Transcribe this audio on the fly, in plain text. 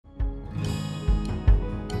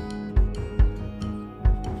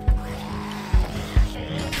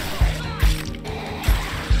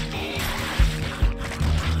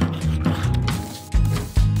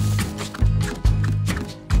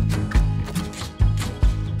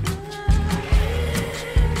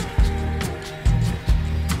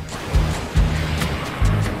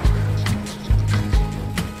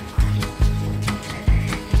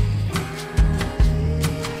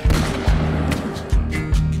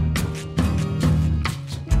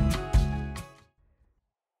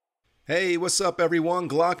Hey, what's up everyone?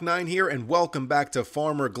 Glock9 here and welcome back to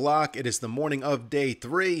FarmerGlock. It is the morning of day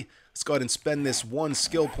 3. Let's go ahead and spend this one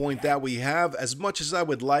skill point that we have. As much as I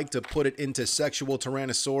would like to put it into Sexual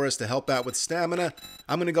Tyrannosaurus to help out with stamina,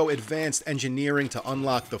 I'm going to go Advanced Engineering to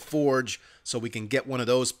unlock the Forge so we can get one of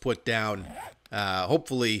those put down,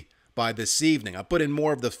 hopefully by this evening. I put in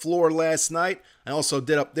more of the floor last night. I also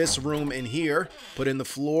did up this room in here, put in the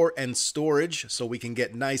floor and storage so we can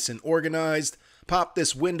get nice and organized. Pop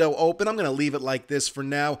this window open. I'm going to leave it like this for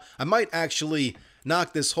now. I might actually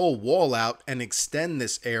knock this whole wall out and extend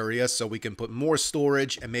this area so we can put more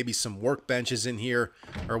storage and maybe some workbenches in here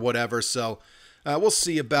or whatever. So we'll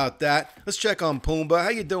see about that. Let's check on Pumbaa. How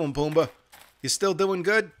you doing, Pumbaa? You still doing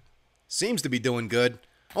good? Seems to be doing good.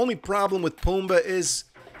 Only problem with Pumbaa is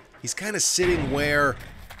he's kind of sitting where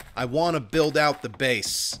I want to build out the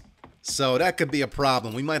base. So that could be a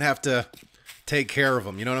problem. We might have to take care of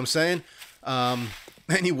him. You know what I'm saying?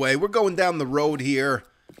 Anyway, we're going down the road here.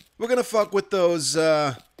 We're gonna fuck with those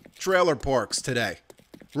trailer parks today.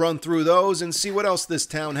 Run through those and see what else this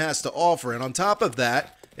town has to offer. And on top of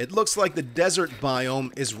that, it looks like the desert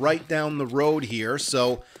biome is right down the road here.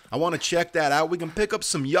 So I want to check that out. We can pick up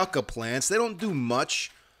some yucca plants. They don't do much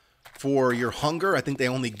for your hunger. I think they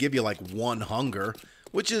only give you like 1 hunger,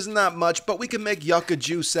 which is not much, but we can make yucca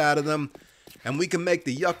juice out of them. And we can make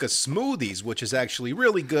the yucca smoothies, which is actually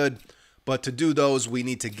really good. But to do those, we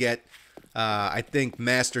need to get, I think,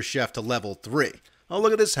 Master Chef to level 3. Oh,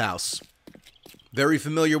 look at this house. Very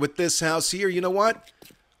familiar with this house here. You know what?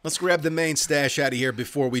 Let's grab the main stash out of here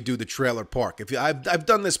before we do the trailer park. I've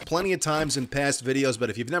done this plenty of times in past videos,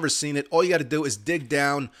 but if you've never seen it, all you got to do is dig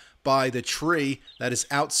down by the tree that is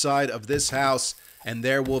outside of this house, and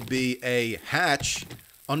there will be a hatch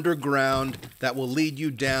underground that will lead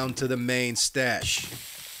you down to the main stash.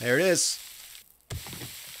 There it is.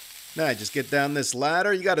 Now, just get down this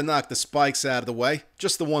ladder. You got to knock the spikes out of the way.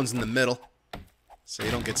 Just the ones in the middle. So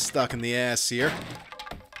you don't get stuck in the ass here.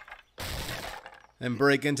 Then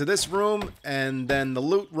break into this room. And then the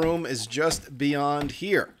loot room is just beyond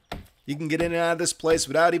here. You can get in and out of this place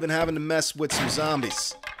without even having to mess with some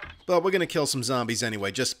zombies. But we're going to kill some zombies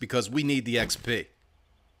anyway, just because we need the XP.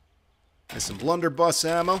 There's some blunderbuss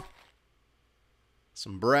ammo.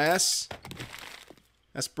 Some brass.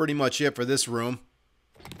 That's pretty much it for this room.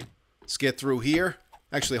 Let's get through here.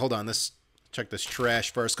 Actually, hold on. Let's check this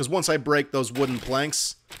trash first. Because once I break those wooden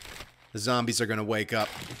planks, the zombies are going to wake up.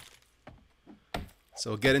 So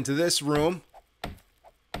we'll get into this room.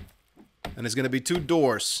 And there's going to be 2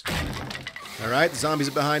 doors. Alright, the zombies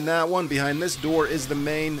are behind that one. Behind this door is the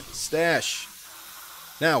main stash.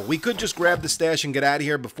 Now, we could just grab the stash and get out of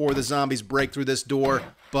here before the zombies break through this door.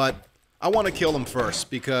 But I want to kill them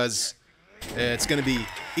first. Because it's going to be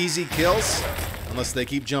easy kills. Unless they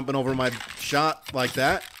keep jumping over my shot like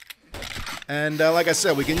that. And like I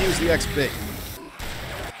said, we can use the XP.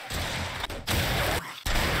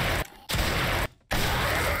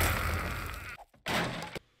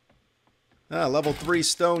 Level 3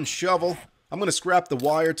 stone shovel. I'm going to scrap the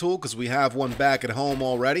wire tool because we have one back at home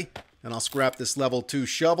already. And I'll scrap this level 2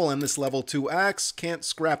 shovel and this level 2 axe. Can't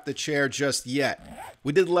scrap the chair just yet.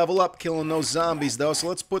 We did level up killing those zombies though, so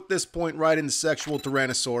let's put this point right into Sexual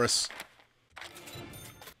Tyrannosaurus.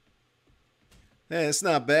 Hey, it's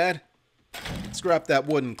not bad. Scrap that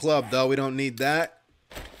wooden club, though. We don't need that.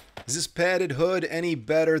 Is this padded hood any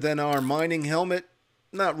better than our mining helmet?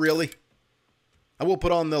 Not really. I will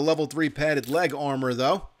put on the level 3 padded leg armor,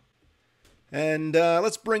 though. And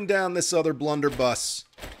let's bring down this other blunderbuss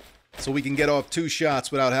so we can get off 2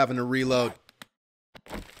 shots without having to reload.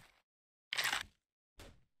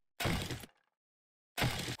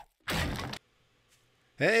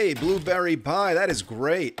 Hey, blueberry pie. That is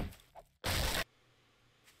great.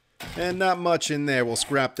 And not much in there. We'll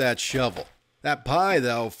scrap that shovel. That pie,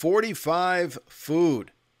 though, 45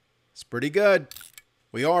 food. It's pretty good.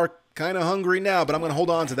 We are kind of hungry now, but I'm going to hold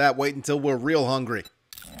on to that. Wait until we're real hungry.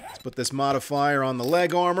 Let's put this modifier on the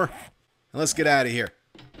leg armor. And let's get out of here.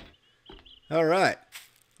 All right.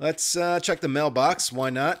 Let's check the mailbox. Why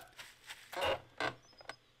not?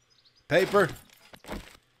 Paper.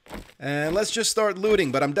 And let's just start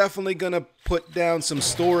looting, but I'm definitely going to put down some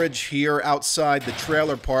storage here outside the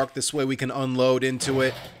trailer park. This way we can unload into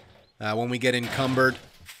it when we get encumbered.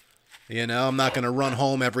 You know, I'm not going to run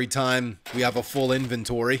home every time we have a full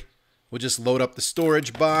inventory. We'll just load up the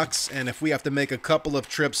storage box, and if we have to make a couple of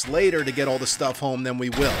trips later to get all the stuff home, then we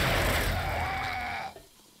will.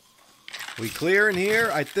 We clear in here?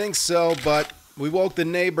 I think so, but we woke the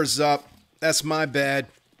neighbors up. That's my bad.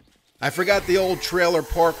 I forgot the old trailer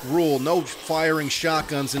park rule, no firing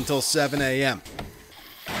shotguns until 7 a.m.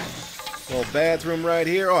 Little bathroom right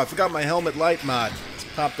here. Oh, I forgot my helmet light mod. Let's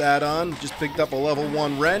pop that on. Just picked up a level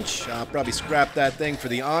 1 wrench. I'll probably scrap that thing for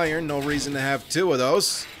the iron. No reason to have 2 of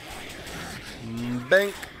those.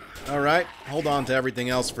 Bink. Alright, hold on to everything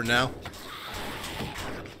else for now.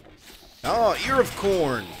 Oh, ear of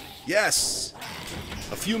corn. Yes.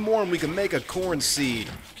 A few more and we can make a corn seed.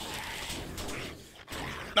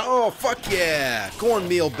 Oh, fuck yeah.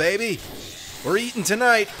 Cornmeal, baby. We're eating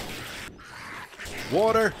tonight.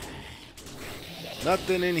 Water.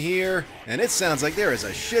 Nothing in here. And it sounds like there is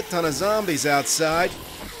a shit ton of zombies outside.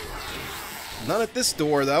 None at this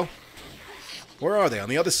door, though. Where are they? On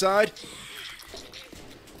the other side?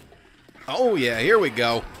 Oh, yeah, here we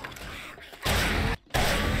go.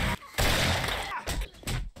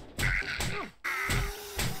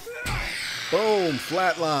 Boom,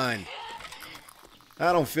 flatline.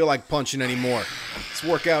 I don't feel like punching anymore. Let's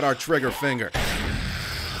work out our trigger finger.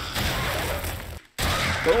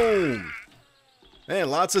 Boom. Man,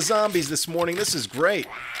 lots of zombies this morning. This is great.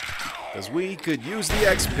 Because we could use the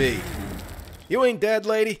XP. You ain't dead,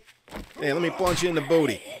 lady? Hey, let me punch you in the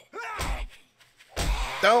booty.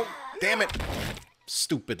 Don't. Damn it.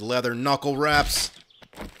 Stupid leather knuckle wraps.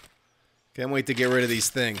 Can't wait to get rid of these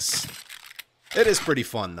things. It is pretty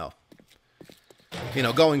fun, though. You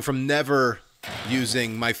know, going from never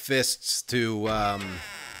using my fists to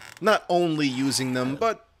not only using them,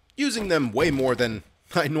 but using them way more than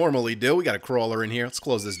I normally do. We got a crawler in here. Let's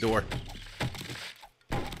close this door.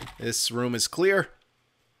 This room is clear.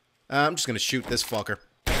 I'm just going to shoot this fucker.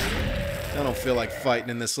 I don't feel like fighting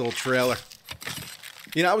in this little trailer.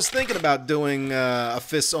 You know, I was thinking about doing a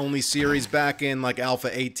fists-only series back in like Alpha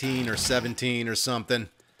 18 or 17 or something.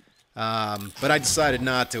 But I decided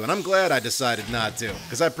not to, and I'm glad I decided not to,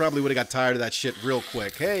 because I probably would have got tired of that shit real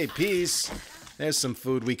quick. Hey, peace. There's some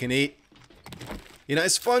food we can eat. You know,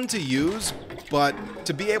 it's fun to use, but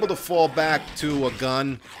to be able to fall back to a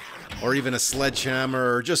gun, or even a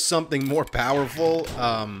sledgehammer, or just something more powerful,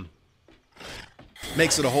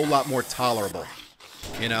 makes it a whole lot more tolerable,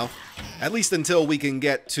 you know? At least until we can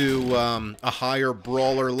get to a higher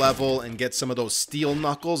brawler level and get some of those steel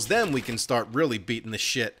knuckles, then we can start really beating the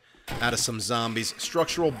shit out of some zombies.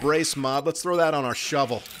 Structural brace mod, let's throw that on our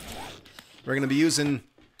shovel. We're going to be using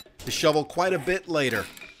the shovel quite a bit later,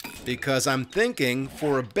 because I'm thinking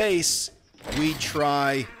for a base, we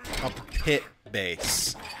try a pit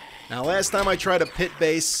base. Now, last time I tried a pit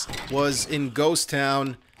base was in Ghost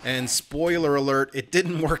Town, and spoiler alert, it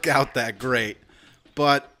didn't work out that great.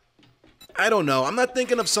 But I don't know, I'm not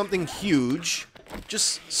thinking of something huge,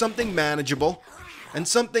 just something manageable, and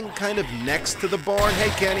something kind of next to the barn. Hey,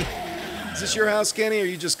 Kenny, is this your house, Kenny, or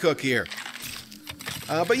you just cook here?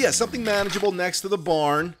 But yeah, something manageable next to the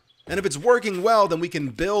barn, and if it's working well, then we can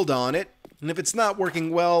build on it, and if it's not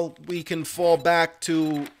working well, we can fall back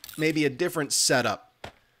to maybe a different setup.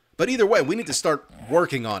 But either way, we need to start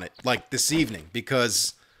working on it, like this evening,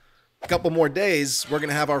 because a couple more days, we're going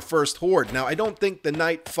to have our first horde. Now, I don't think the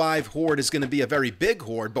Night 5 horde is going to be a very big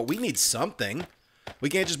horde, but we need something. We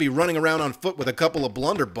can't just be running around on foot with a couple of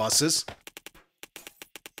blunderbusses.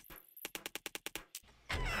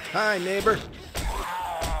 Hi, neighbor.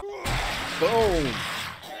 Boom.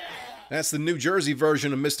 That's the New Jersey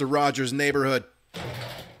version of Mr. Rogers' Neighborhood.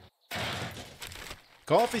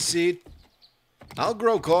 Coffee seed. I'll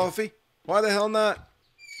grow coffee. Why the hell not?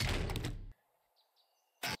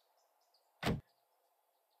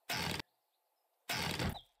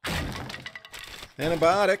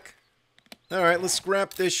 Antibiotic. Alright, let's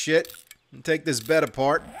scrap this shit and take this bed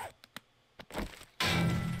apart.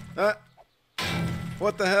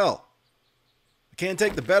 What the hell? I can't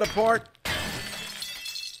take the bed apart?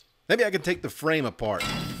 Maybe I can take the frame apart.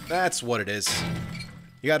 That's what it is.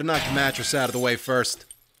 You gotta knock the mattress out of the way first.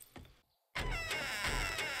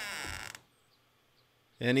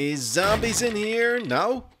 Any zombies in here?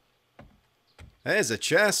 No? There's a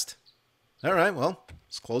chest. Alright, well,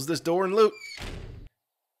 let's close this door and loot.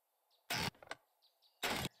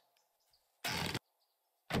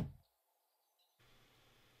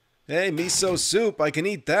 Hey, miso soup, I can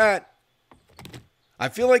eat that. I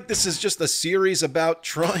feel like this is just a series about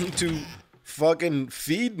trying to fucking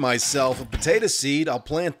feed myself a potato seed. I'll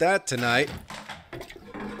plant that tonight.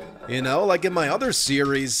 You know, like in my other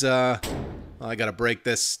series, I gotta break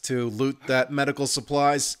this to loot that medical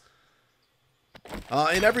supplies.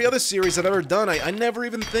 In every other series I've ever done, I never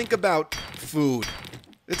even think about food.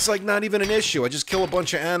 It's like not even an issue. I just kill a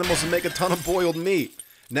bunch of animals and make a ton of boiled meat.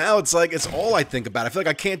 Now it's like it's all I think about. I feel like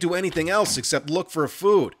I can't do anything else except look for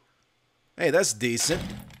food. Hey, that's decent.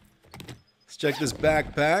 Let's check this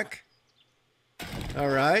backpack.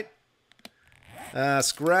 Alright.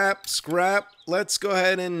 Scrap, scrap. Let's go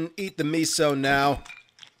ahead and eat the miso now.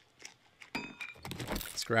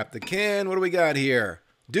 Scrap the can. What do we got here?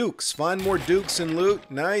 Dukes. Find more dukes and loot.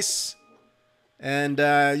 Nice. And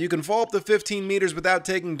you can fall up to 15 meters without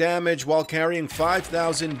taking damage while carrying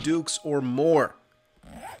 5,000 dukes or more.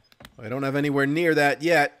 I don't have anywhere near that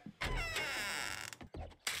yet.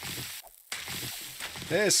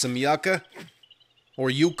 There's some yucca. Or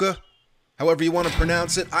yucca. However you want to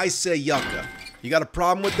pronounce it. I say yucca. You got a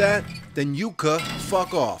problem with that? Then yucca,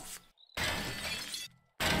 fuck off.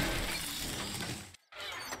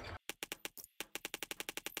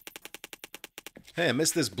 Hey, I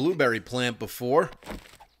missed this blueberry plant before.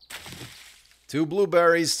 2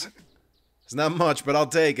 blueberries. It's not much, but I'll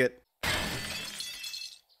take it.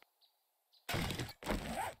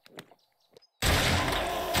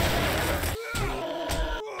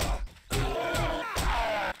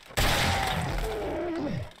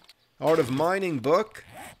 Art of Mining book.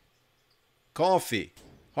 Coffee.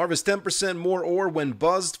 Harvest 10% more ore when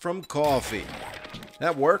buzzed from coffee.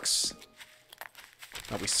 That works.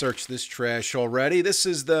 Oh, we searched this trash already. This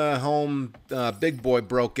is the home Big Boy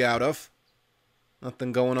broke out of.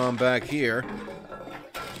 Nothing going on back here.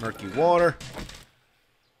 Murky water.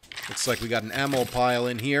 Looks like we got an ammo pile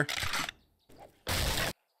in here.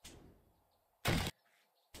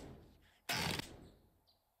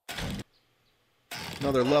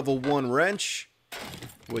 Another level 1 wrench,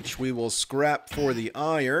 which we will scrap for the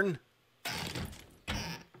iron.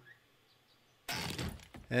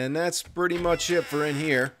 And that's pretty much it for in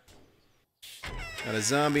here. Got a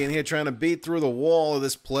zombie in here trying to beat through the wall of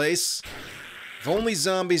this place. If only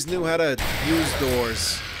zombies knew how to use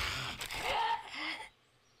doors.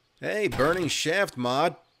 Hey, burning shaft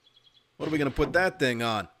mod. What are we going to put that thing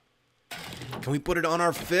on? Can we put it on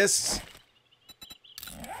our fists?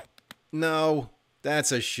 No.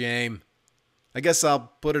 That's a shame. I guess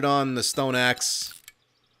I'll put it on the stone axe.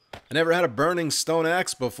 I never had a burning stone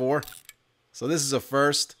axe before, so this is a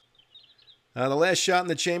first. The last shot in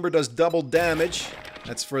the chamber does double damage.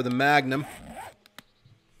 That's for the magnum.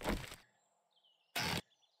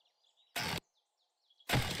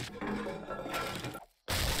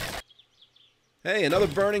 Hey, another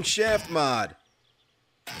burning shaft mod.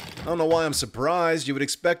 I don't know why I'm surprised. You would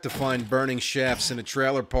expect to find burning shafts in a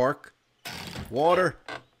trailer park. Water.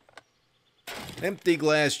 Empty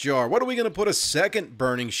glass jar. What are we going to put a second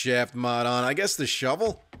burning shaft mod on? I guess the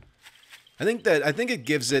shovel? I think it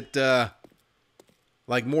gives it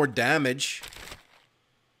like more damage.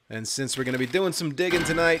 And since we're going to be doing some digging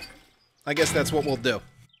tonight, I guess that's what we'll do.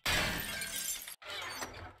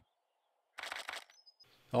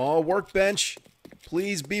 Oh, workbench.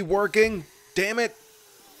 Please be working. Damn it.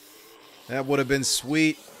 That would have been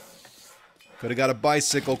sweet. Could have got a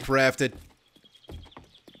bicycle crafted.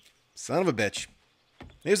 Son of a bitch.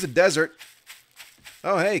 Here's the desert.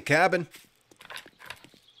 Oh, hey, cabin.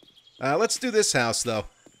 Let's do this house, though.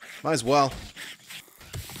 Might as well.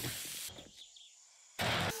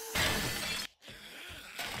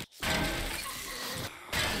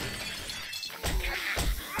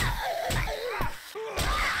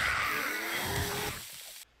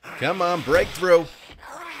 Come on, break through.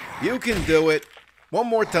 You can do it. One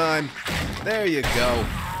more time. There you go.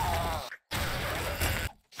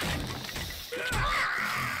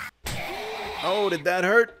 Oh, did that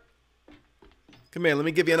hurt? Come here, let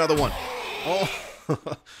me give you another one. Oh, I'm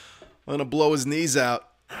gonna blow his knees out.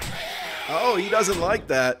 Oh, he doesn't like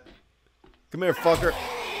that. Come here, fucker.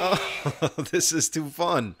 Oh, this is too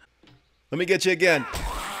fun. Let me get you again.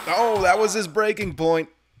 Oh, that was his breaking point.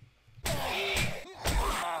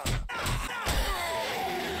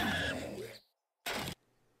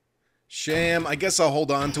 Sham, I guess I'll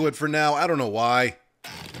hold on to it for now. I don't know why.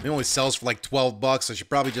 It only sells for like 12 bucks. I should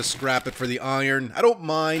probably just scrap it for the iron. I don't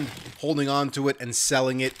mind holding on to it and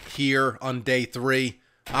selling it here on day 3.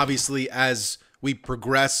 Obviously, as we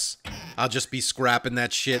progress, I'll just be scrapping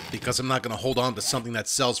that shit because I'm not going to hold on to something that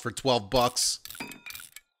sells for 12 bucks.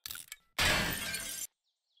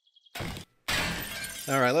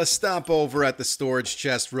 Alright, let's stop over at the storage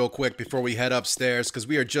chest real quick before we head upstairs because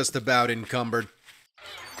we are just about encumbered.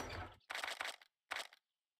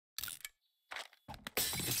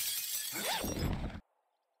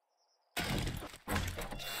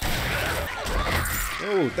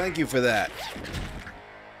 Oh, thank you for that.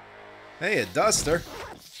 Hey, a duster.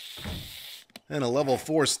 And a level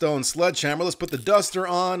 4 stone sledgehammer. Let's put the duster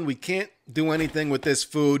on. We can't do anything with this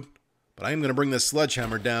food. But I am going to bring this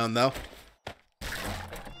sledgehammer down, though.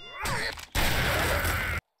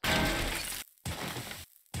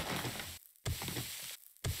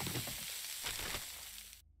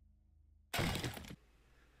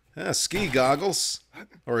 Ski goggles.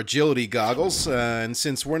 Or agility goggles. And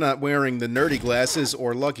since we're not wearing the nerdy glasses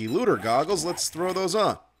or lucky looter goggles, let's throw those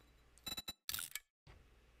on.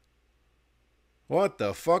 What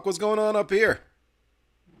the fuck was going on up here?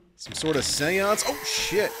 Some sort of seance? Oh,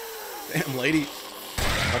 shit. Damn, lady.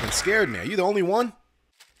 Fucking scared me. Are you the only one?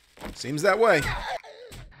 Seems that way.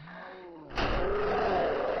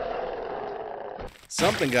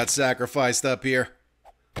 Something got sacrificed up here.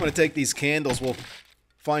 I'm gonna take these candles. We'll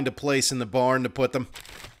find a place in the barn to put them.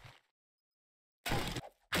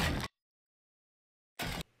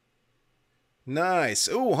 Nice.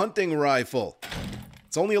 Ooh, hunting rifle.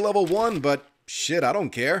 It's only a level 1, but shit, I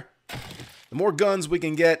don't care. The more guns we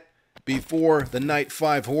can get before the Night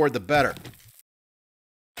 5 horde, the better.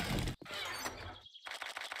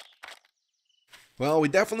 Well, we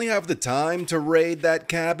definitely have the time to raid that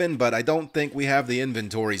cabin, but I don't think we have the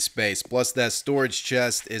inventory space. Plus, that storage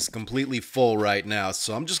chest is completely full right now.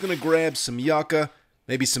 So I'm just going to grab some yucca,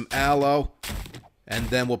 maybe some aloe, and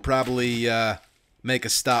then we'll probably make a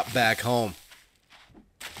stop back home.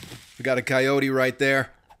 We got a coyote right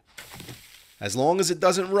there. As long as it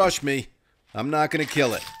doesn't rush me, I'm not going to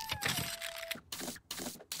kill it.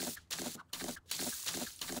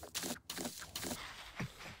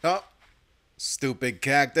 Oh. Stupid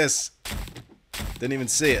cactus. Didn't even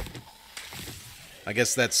see it. I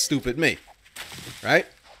guess that's stupid me. Right?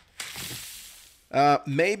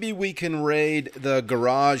 Maybe we can raid the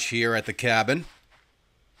garage here at the cabin.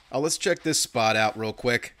 Oh, let's check this spot out real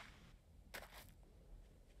quick.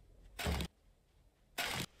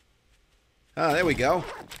 Ah, there we go.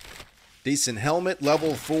 Decent helmet,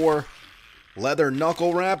 level 4 leather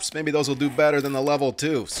knuckle wraps. Maybe those will do better than the level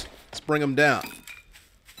 2s. Let's bring them down.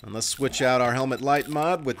 And let's switch out our helmet light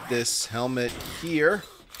mod with this helmet here.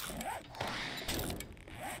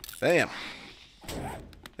 Bam.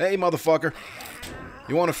 Hey, motherfucker.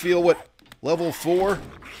 You want to feel what level 4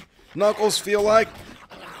 knuckles feel like?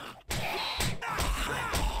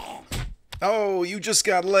 Oh, you just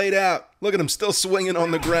got laid out. Look at him still swinging on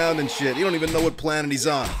the ground and shit. You don't even know what planet he's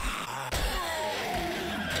on.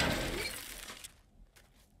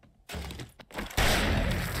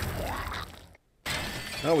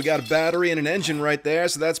 Oh, we got a battery and an engine right there,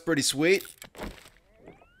 so that's pretty sweet.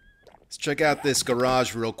 Let's check out this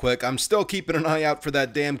garage real quick. I'm still keeping an eye out for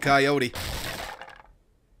that damn coyote.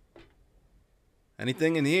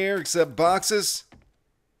 Anything in here except boxes?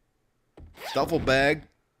 Duffel bag.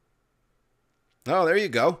 Oh, there you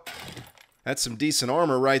go. That's some decent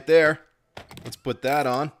armor right there. Let's put that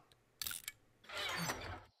on.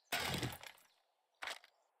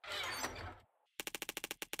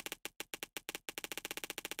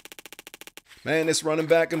 Man, this running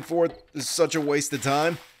back and forth is such a waste of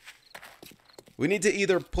time. We need to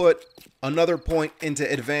either put another point into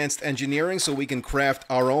advanced engineering so we can craft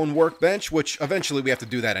our own workbench, which eventually we have to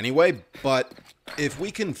do that anyway, but if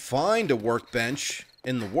we can find a workbench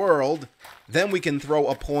in the world, then we can throw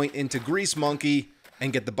a point into Grease Monkey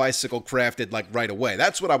and get the bicycle crafted like right away.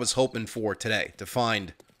 That's what I was hoping for today, to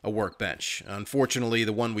find a workbench. Unfortunately,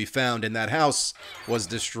 the one we found in that house was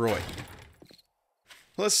destroyed.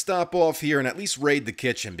 Let's stop off here and at least raid the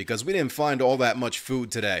kitchen, because we didn't find all that much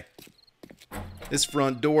food today. This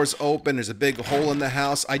front door's open. There's a big hole in the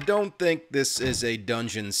house. I don't think this is a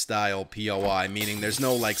dungeon-style POI, meaning there's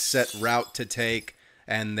no, like, set route to take,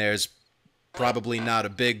 and there's probably not a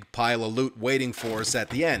big pile of loot waiting for us at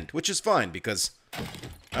the end, which is fine, because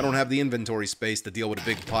I don't have the inventory space to deal with a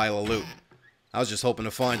big pile of loot. I was just hoping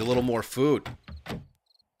to find a little more food.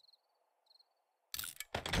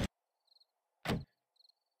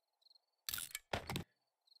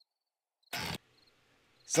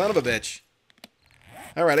 Son of a bitch.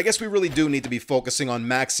 Alright, I guess we really do need to be focusing on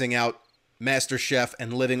maxing out Master Chef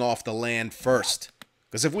and living off the land first.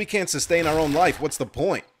 Because if we can't sustain our own life, what's the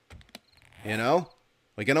point? You know?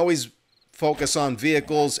 We can always focus on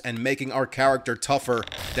vehicles and making our character tougher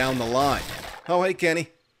down the line. Oh, hey, Kenny.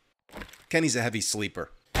 Kenny's a heavy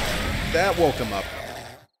sleeper. That woke him up.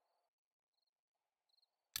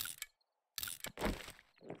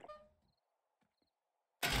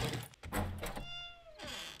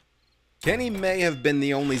 Kenny may have been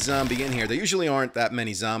the only zombie in here. There usually aren't that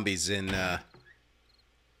many zombies in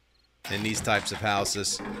these types of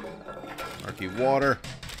houses. Murky water.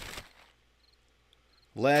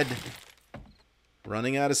 Lead.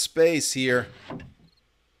 Running out of space here.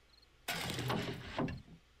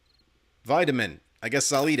 Vitamin. I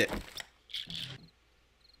guess I'll eat it.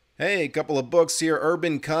 Hey, a couple of books here.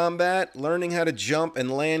 Urban Combat. Learning how to jump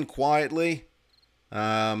and land quietly.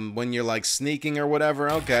 When you're like sneaking or whatever.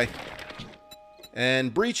 Okay.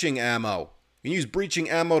 And breaching ammo. You can use breaching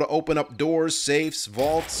ammo to open up doors, safes,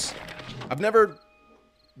 vaults. I've never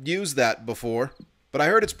used that before, but I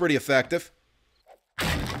heard it's pretty effective.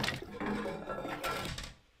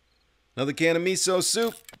 Another can of miso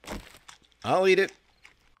soup. I'll eat it.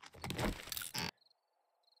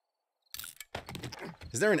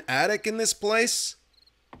 Is there an attic in this place?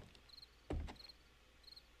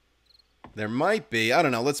 There might be. I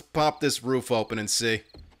don't know. Let's pop this roof open and see.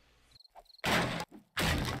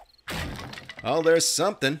 Oh, there's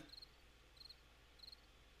something.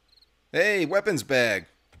 Hey, weapons bag.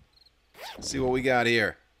 Let's see what we got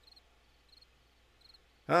here.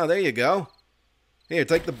 Oh, there you go. Here,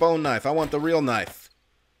 take the bone knife. I want the real knife.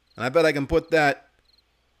 And I bet I can put that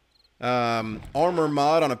armor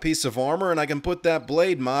mod on a piece of armor, and I can put that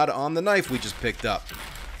blade mod on the knife we just picked up.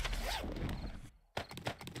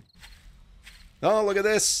 Oh, look at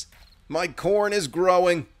this. My corn is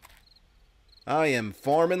growing. I am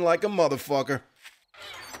farming like a motherfucker.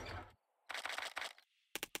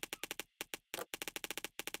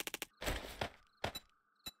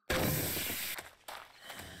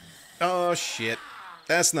 Oh, shit.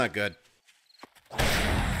 That's not good.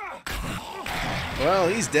 Well,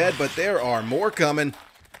 he's dead, but there are more coming.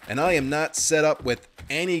 And I am not set up with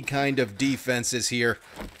any kind of defenses here.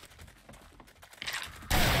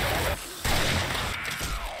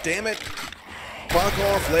 Damn it. Fuck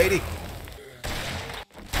off, lady.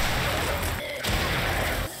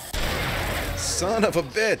 Son of a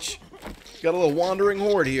bitch. Got a little wandering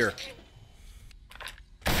horde here.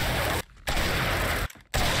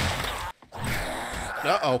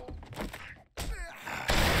 Uh-oh.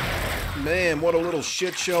 Man, what a little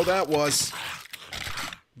shit show that was.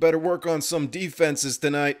 Better work on some defenses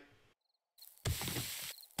tonight.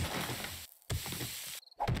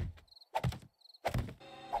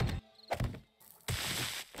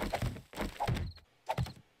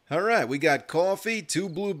 Alright, we got coffee, 2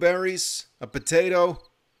 blueberries, a potato,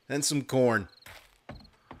 and some corn.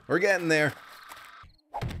 We're getting there.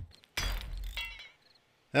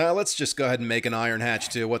 Let's just go ahead and make an iron hatch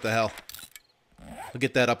too, what the hell. We'll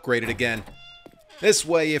get that upgraded again. This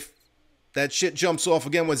way, if that shit jumps off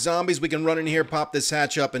again with zombies, we can run in here, pop this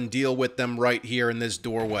hatch up, and deal with them right here in this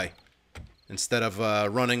doorway. Instead of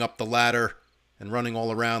running up the ladder and running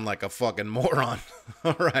all around like a fucking moron.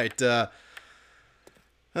 Alright, the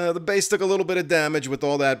base took a little bit of damage with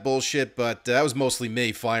all that bullshit, but that was mostly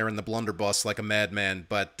me firing the blunderbuss like a madman.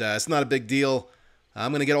 But it's not a big deal.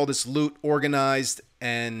 I'm going to get all this loot organized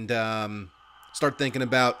and start thinking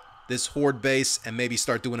about this horde base and maybe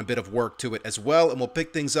start doing a bit of work to it as well. And we'll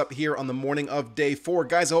pick things up here on the morning of day 4.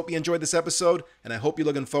 Guys, I hope you enjoyed this episode, and I hope you're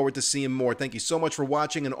looking forward to seeing more. Thank you so much for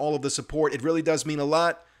watching and all of the support. It really does mean a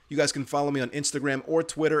lot. You guys can follow me on Instagram or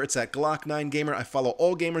Twitter. It's at Glock9Gamer. I follow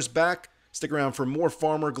all gamers back. Stick around for more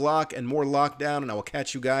FarmerGlock and more Lockdown, and I will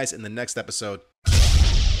catch you guys in the next episode.